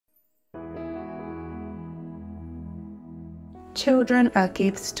Children are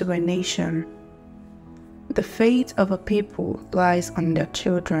gifts to a nation. The fate of a people lies on their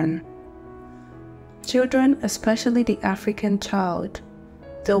children. Children, especially the African child,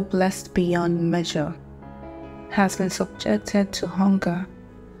 though blessed beyond measure, has been subjected to hunger,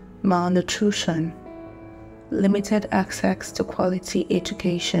 malnutrition, limited access to quality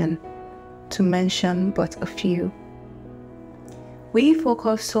education, to mention but a few. We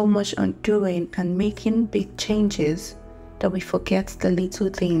focus so much on doing and making big changes that we forget the little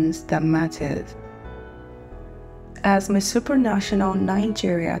things that matter. As Miss Supranational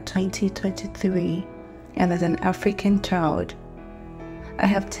Nigeria 2023 and as an African child, I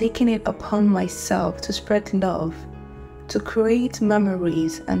have taken it upon myself to spread love, to create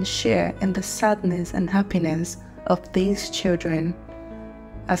memories and share in the sadness and happiness of these children,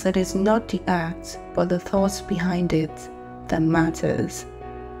 as it is not the act but the thoughts behind it that matters.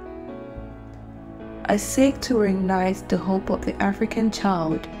 I seek to reignite the hope of the African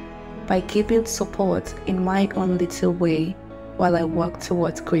child by giving support in my own little way while I work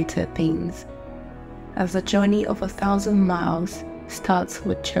towards greater things, as the journey of 1,000 miles starts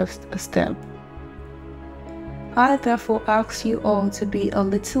with just a step. I therefore ask you all to be a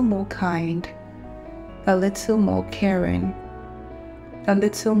little more kind, a little more caring, a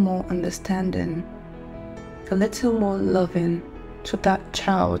little more understanding, a little more loving to that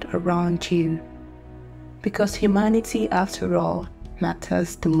child around you, because humanity, after all,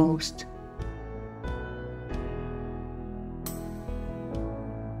 matters the most.